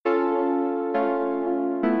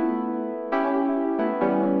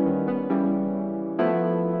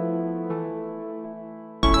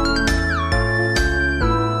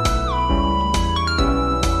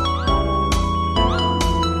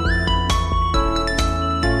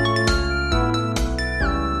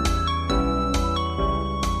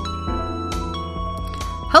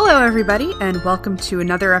Hello everybody, and welcome to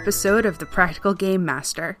another episode of The Practical Game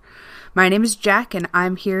Master. My name is Jack, and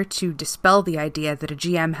I'm here to dispel the idea that a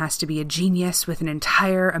GM has to be a genius with an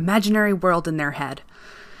entire imaginary world in their head.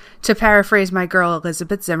 To paraphrase my girl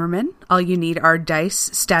Elizabeth Zimmerman, all you need are dice,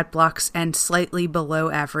 stat blocks, and slightly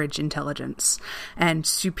below average intelligence. And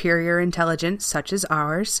superior intelligence, such as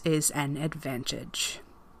ours, is an advantage.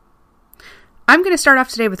 I'm going to start off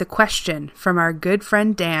today with a question from our good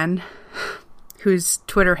friend Dan, whose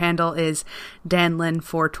Twitter handle is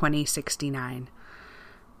danlin42069.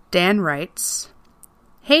 Dan writes,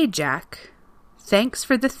 "Hey Jack, thanks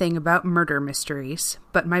for the thing about murder mysteries,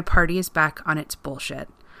 but my party is back on its bullshit.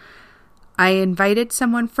 I invited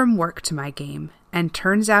someone from work to my game, and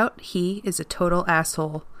turns out he is a total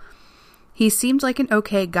asshole. He seemed like an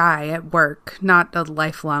okay guy at work, not a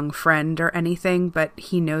lifelong friend or anything, but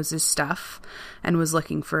he knows his stuff, and was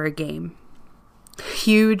looking for a game.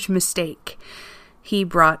 Huge mistake. He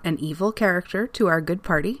brought an evil character to our good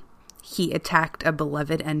party, he attacked a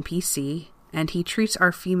beloved NPC, and he treats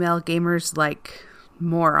our female gamers like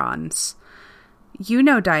morons. You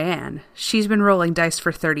know Diane. She's been rolling dice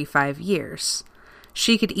for 35 years.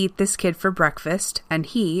 She could eat this kid for breakfast, and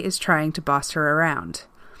he is trying to boss her around.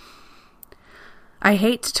 I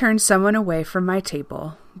hate to turn someone away from my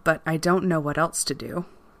table, but I don't know what else to do.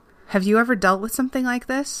 Have you ever dealt with something like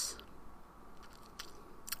this?"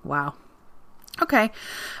 Wow. Okay.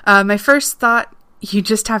 My first thought, you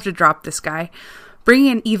just have to drop this guy.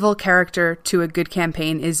 Bringing an evil character to a good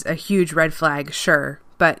campaign is a huge red flag, sure,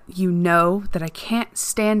 but you know that I can't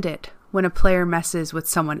stand it when a player messes with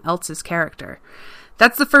someone else's character.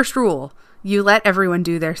 That's the first rule. You let everyone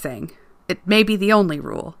do their thing. It may be the only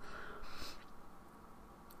rule.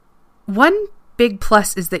 One big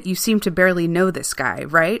plus is that you seem to barely know this guy,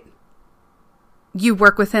 right? You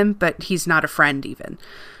work with him, but he's not a friend even.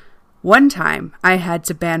 One time, I had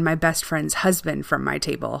to ban my best friend's husband from my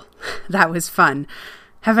table. That was fun.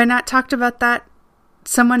 Have I not talked about that?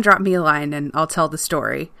 Someone drop me a line and I'll tell the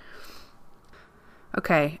story.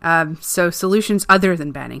 Okay, so solutions other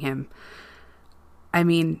than banning him. I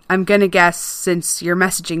mean, I'm gonna guess since you're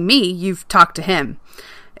messaging me, you've talked to him.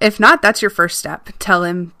 If not, that's your first step. Tell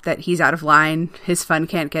him that he's out of line, his fun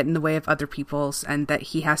can't get in the way of other people's, and that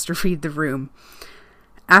he has to read the room.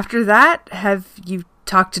 After that, have you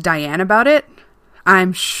talked to Diane about it?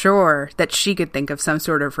 I'm sure that she could think of some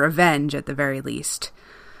sort of revenge at the very least.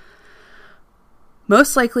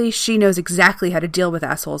 Most likely, she knows exactly how to deal with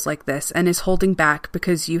assholes like this and is holding back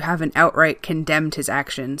because you haven't outright condemned his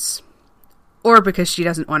actions. Or because she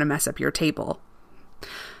doesn't want to mess up your table.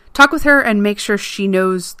 Talk with her and make sure she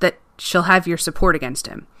knows that she'll have your support against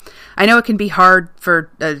him. I know it can be hard for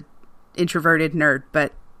an introverted nerd,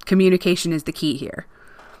 but communication is the key here.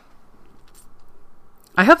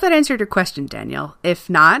 I hope that answered your question, Daniel. If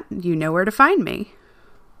not, you know where to find me.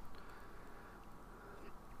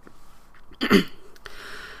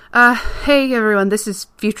 Hey everyone, this is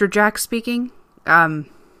Future Jack speaking. I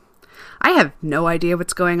have no idea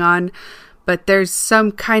what's going on, but there's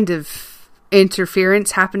some kind of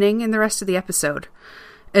interference happening in the rest of the episode.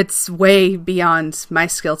 It's way beyond my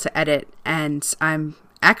skill to edit, and I'm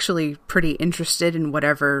actually pretty interested in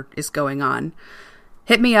whatever is going on.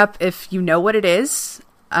 Hit me up if you know what it is,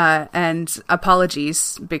 and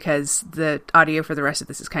apologies because the audio for the rest of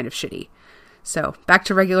this is kind of shitty. So, back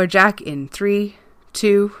to regular Jack in 3,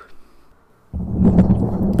 2...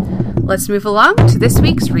 Let's move along to this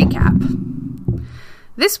week's recap.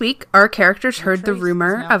 This week, our characters heard the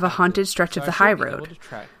rumor of a haunted stretch of the high road.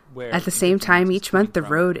 At the same time, each month the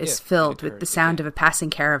road is filled with the sound of a passing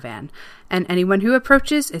caravan, and anyone who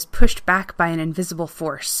approaches is pushed back by an invisible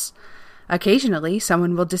force. Occasionally,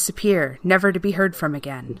 someone will disappear, never to be heard from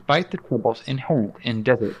again. Despite the troubles inherent in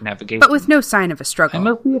desert navigation, but with no sign of a struggle. I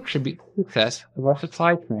mostly attribute the success of our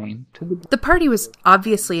supply train to The party was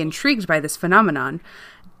obviously intrigued by this phenomenon,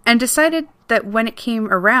 and decided that when it came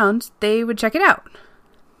around, they would check it out.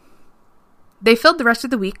 They filled the rest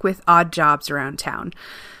of the week with odd jobs around town.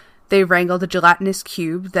 They wrangled a gelatinous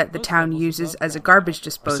cube that the town uses as a garbage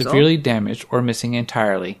disposal. Severely damaged or missing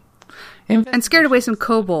entirely. And scared away some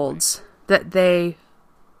kobolds that they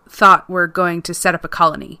thought were going to set up a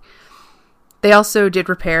colony. They also did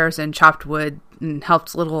repairs and chopped wood and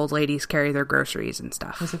helped little old ladies carry their groceries and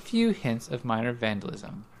stuff. With a few hints of minor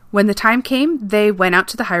vandalism. When the time came, they went out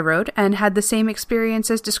to the high road and had the same experience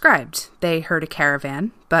as described. They heard a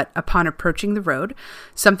caravan, but upon approaching the road,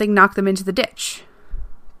 something knocked them into the ditch.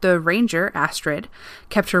 The ranger, Astrid,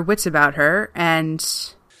 kept her wits about her and...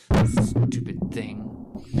 Stupid thing.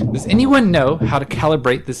 Does anyone know how to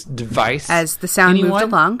calibrate this device? As the sound moved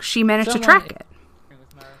along, she managed to track it.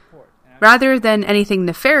 Rather than anything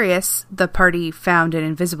nefarious, the party found an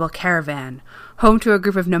invisible caravan, home to a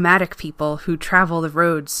group of nomadic people who travel the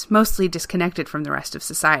roads, mostly disconnected from the rest of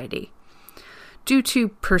society. Due to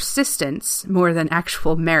persistence, more than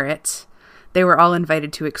actual merit, they were all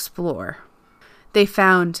invited to explore. They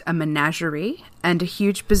found a menagerie and a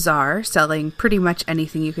huge bazaar selling pretty much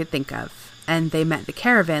anything you could think of, and they met the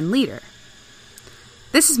caravan leader.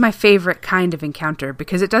 This is my favorite kind of encounter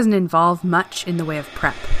because it doesn't involve much in the way of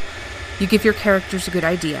prep. You give your characters a good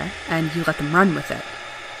idea, and you let them run with it.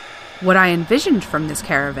 What I envisioned from this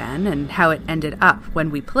caravan and how it ended up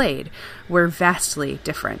when we played were vastly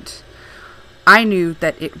different. I knew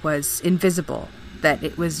that it was invisible, that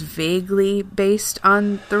it was vaguely based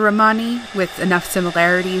on the Romani, with enough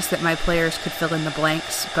similarities that my players could fill in the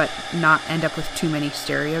blanks, but not end up with too many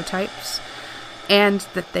stereotypes, and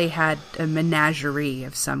that they had a menagerie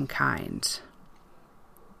of some kind.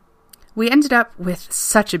 We ended up with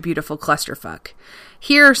such a beautiful clusterfuck.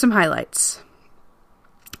 Here are some highlights.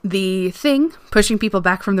 The thing pushing people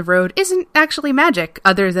back from the road isn't actually magic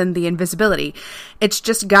other than the invisibility. It's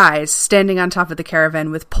just guys standing on top of the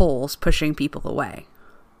caravan with poles pushing people away.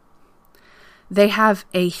 They have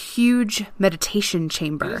a huge meditation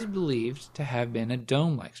chamber. It is believed to have been a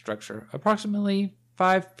dome-like structure, approximately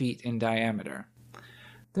 5 feet in diameter.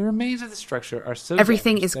 The remains of the structure are so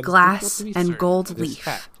Everything damaged is that it's glass difficult to be and certain gold of its leaf,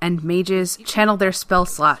 fact. and mages channel their spell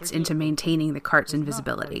slots into maintaining the cart's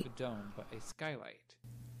invisibility. It's not part of a dome, but a skylight.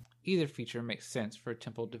 Either feature makes sense for a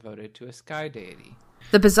temple devoted to a sky deity.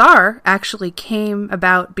 The bazaar actually came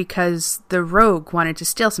about because the rogue wanted to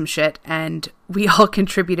steal some shit, and we all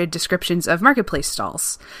contributed descriptions of marketplace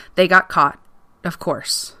stalls. They got caught, of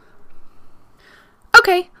course.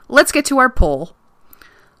 Okay, let's get to our poll.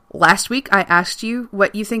 Last week I asked you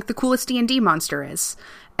what you think the coolest D&D monster is,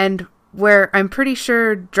 and where I'm pretty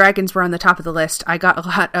sure dragons were on the top of the list, I got a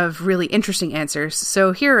lot of really interesting answers,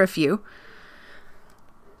 so here are a few.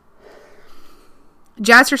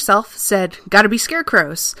 Jazz herself said, "Gotta be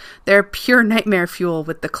scarecrows. They're pure nightmare fuel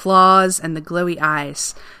with the claws and the glowy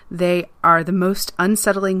eyes. They are the most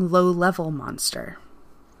unsettling low-level monster."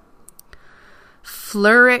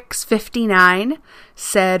 Flurix59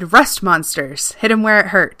 said, "Rust monsters. Hit 'em where it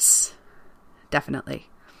hurts." Definitely.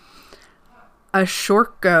 A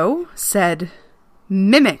Shortgo said,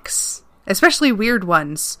 "Mimics, especially weird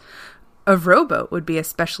ones. A rowboat would be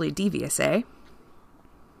especially devious, eh?"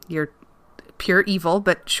 You're pure evil,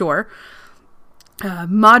 but sure.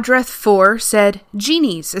 Modreth4 said,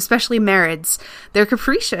 "Genies, especially Marids. They're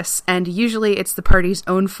capricious, and usually it's the party's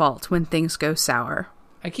own fault when things go sour."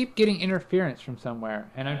 I keep getting interference from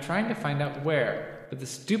somewhere, and I'm trying to find out where, but the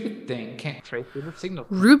stupid thing can't trace where the signal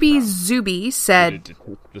comes Ruby from. Zuby said,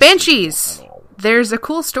 "Banshees! There's a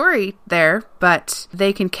cool story there, but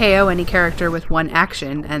they can KO any character with one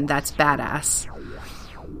action, and that's badass."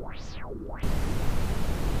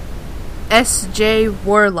 SJ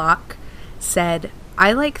Warlock said,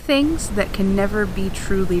 "I like things that can never be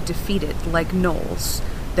truly defeated, like gnolls.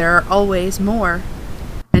 There are always more.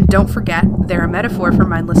 And don't forget, they're a metaphor for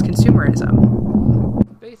mindless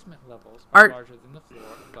consumerism." Basement levels are Art- larger than the floor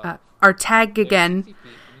above. Our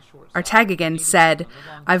tag again said,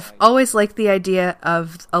 "I've always liked the idea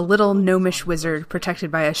of a little gnomish wizard protected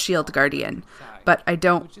by a shield guardian, but I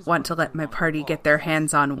don't want to let my party get their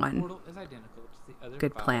hands on one."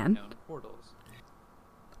 Good plan.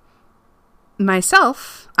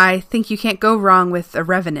 Myself, I think you can't go wrong with a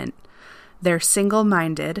revenant. They're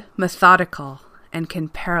single-minded, methodical, and can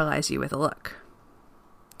paralyze you with a look.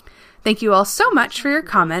 Thank you all so much for your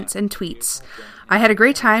comments and tweets. I had a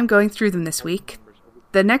great time going through them this week.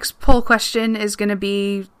 The next poll question is going to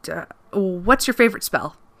be, what's your favorite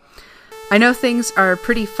spell? I know things are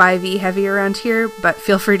pretty 5e heavy around here, but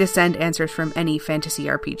feel free to send answers from any fantasy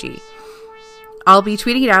RPG. I'll be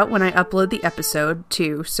tweeting it out when I upload the episode,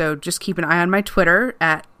 too, so just keep an eye on my Twitter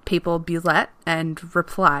at PapalBulette and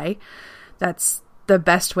reply. That's the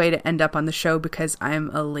best way to end up on the show because I'm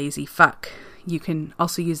a lazy fuck. You can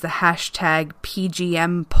also use the hashtag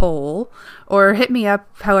PGMpoll or hit me up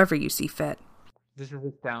however you see fit. This is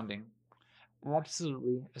astounding.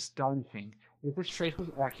 Absolutely astonishing. If this trace was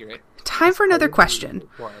accurate... Time for another question.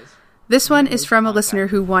 This one is from a listener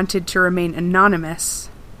who wanted to remain anonymous,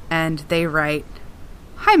 and they write,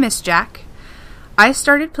 "Hi, Miss Jack. I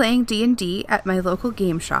started playing D&D at my local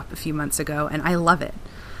game shop a few months ago, and I love it.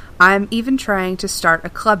 I'm even trying to start a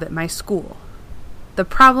club at my school. The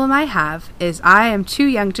problem I have is I am too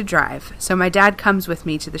young to drive, so my dad comes with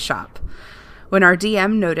me to the shop. When our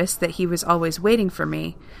DM noticed that he was always waiting for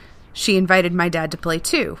me, she invited my dad to play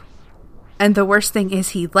too. And the worst thing is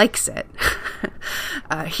he likes it.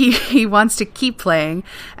 He wants to keep playing,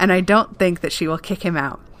 and I don't think that she will kick him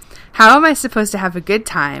out. How am I supposed to have a good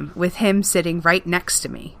time with him sitting right next to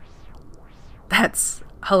me? That's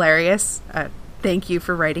hilarious. Thank you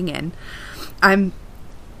for writing in. I'm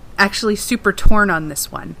actually super torn on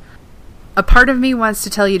this one. A part of me wants to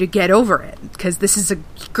tell you to get over it, because this is a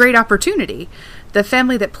great opportunity. The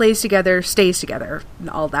family that plays together stays together, and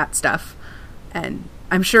all that stuff. And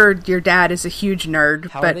I'm sure your dad is a huge nerd,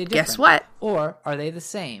 but guess what? Or are they the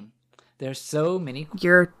same? There's so many...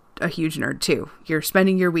 You're a huge nerd, too. You're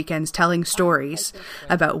spending your weekends telling stories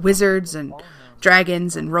about wizards and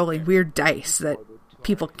dragons and rolling weird dice that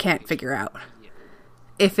people can't figure out.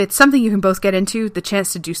 If it's something you can both get into, the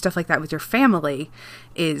chance to do stuff like that with your family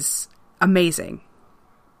is amazing.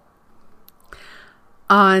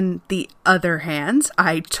 On the other hand,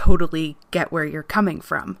 I totally get where you're coming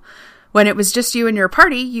from. When it was just you and your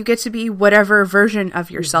party, you get to be whatever version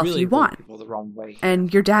of yourself you want. The wrong way.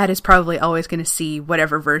 And your dad is probably always going to see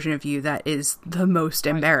whatever version of you that is the most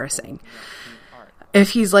embarrassing. If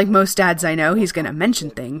he's like most dads I know, he's going to mention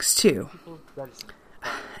things too.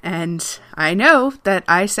 And I know that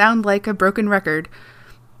I sound like a broken record,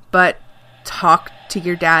 but talk to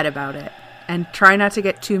your dad about it. And try not to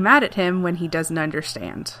get too mad at him when he doesn't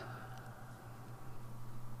understand.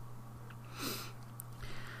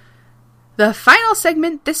 The final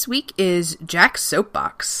segment this week is Jack's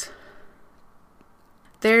Soapbox.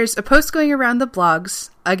 There's a post going around the blogs,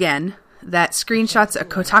 again, that screenshots a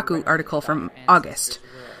Kotaku article from August.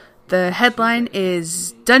 The headline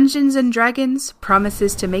is Dungeons & Dragons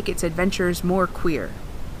promises to make its adventures more queer.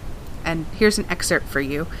 And here's an excerpt for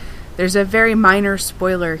you. There's a very minor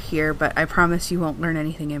spoiler here, but I promise you won't learn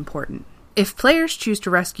anything important. If players choose to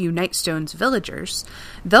rescue Nightstone's villagers,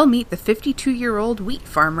 they'll meet the 52-year-old wheat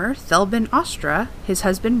farmer Thelbin Ostra, his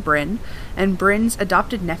husband Bryn, and Bryn's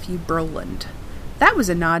adopted nephew Broland. That was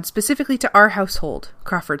a nod specifically to our household,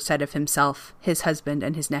 Crawford said of himself, his husband,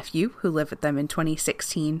 and his nephew, who lived with them in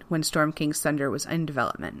 2016 when Storm King's Thunder was in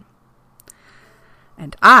development.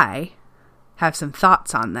 And I have some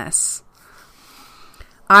thoughts on this.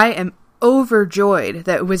 I am overjoyed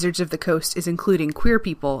that Wizards of the Coast is including queer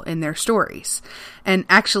people in their stories, and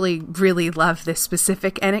actually really love this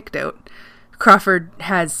specific anecdote. Crawford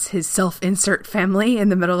has his self-insert family in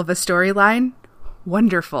the middle of a storyline.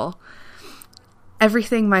 Wonderful.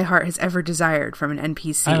 Everything my heart has ever desired from an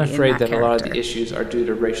NPC. I'm afraid that character. a lot of the issues are due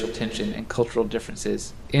to racial tension and cultural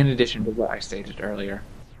differences, in addition to what I stated earlier.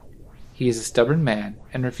 He is a stubborn man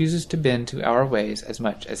and refuses to bend to our ways as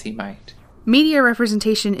much as he might. Media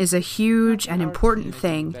representation is a huge and important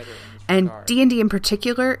thing, and D&D in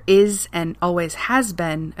particular is and always has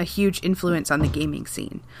been a huge influence on the gaming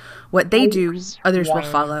scene. What they do, others will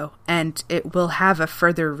follow, and it will have a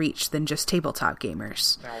further reach than just tabletop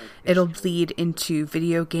gamers. It'll bleed into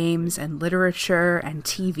video games and literature and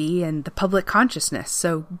TV and the public consciousness,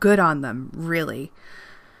 so good on them, really.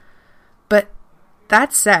 But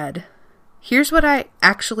that said, here's what I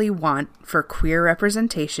actually want for queer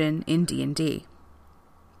representation in D&D.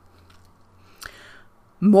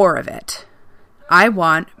 More of it. I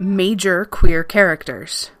want major queer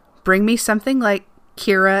characters. Bring me something like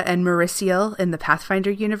Kira and Mauricio in the Pathfinder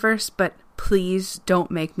universe, but please don't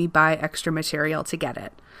make me buy extra material to get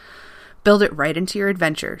it. Build it right into your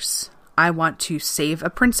adventures. I want to save a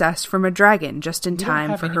princess from a dragon just in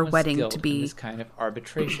time for her wedding to be... This kind of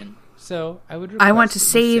arbitration. So I want to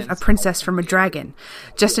save a princess from a dragon,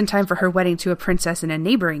 just in time for her wedding to a princess in a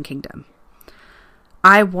neighboring kingdom.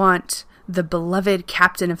 I want the beloved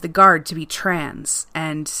captain of the guard to be trans,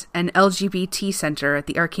 and an LGBT center at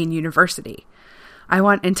the Arcane University. I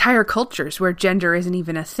want entire cultures where gender isn't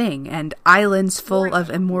even a thing, and islands full of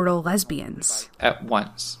immortal lesbians. At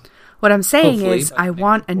once. What I'm saying is, I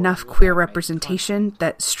want enough queer representation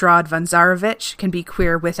that Strahd von Zarovich can be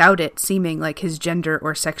queer without it seeming like his gender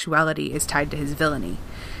or sexuality is tied to his villainy.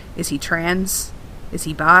 Is he trans? Is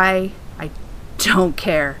he bi? I don't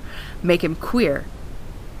care. Make him queer.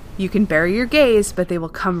 You can bury your gays, but they will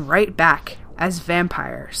come right back as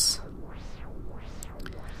vampires.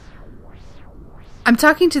 I'm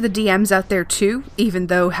talking to the DMs out there too, even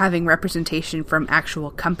though having representation from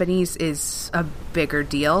actual companies is a bigger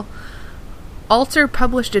deal. Alter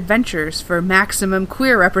published adventures for maximum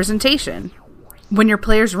queer representation. When your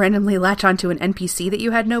players randomly latch onto an NPC that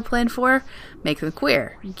you had no plan for, make them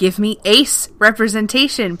queer. Give me ace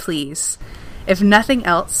representation, please. If nothing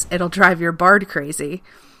else, it'll drive your bard crazy.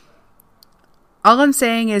 All I'm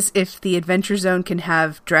saying is if the Adventure Zone can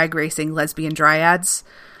have drag racing lesbian dryads,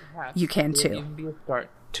 you can too. Even be a start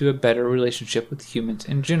to a better relationship with humans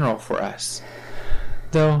in general for us.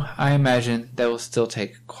 Though I imagine that will still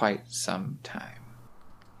take quite some time.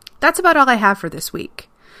 that's about all I have for this week.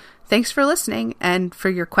 Thanks for listening and for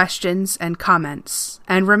your questions and comments.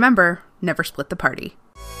 And remember, never split the party.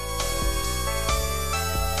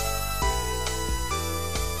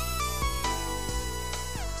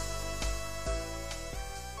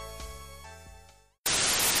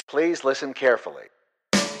 Please listen carefully.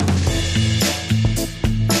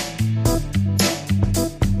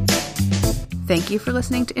 Thank you for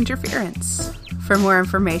listening to Interference. For more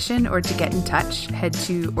information or to get in touch, head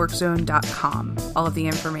to orczone.com. All of the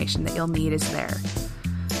information that you'll need is there.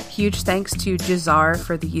 Huge thanks to Jazar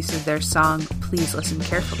for the use of their song Please Listen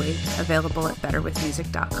Carefully, available at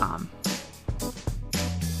betterwithmusic.com.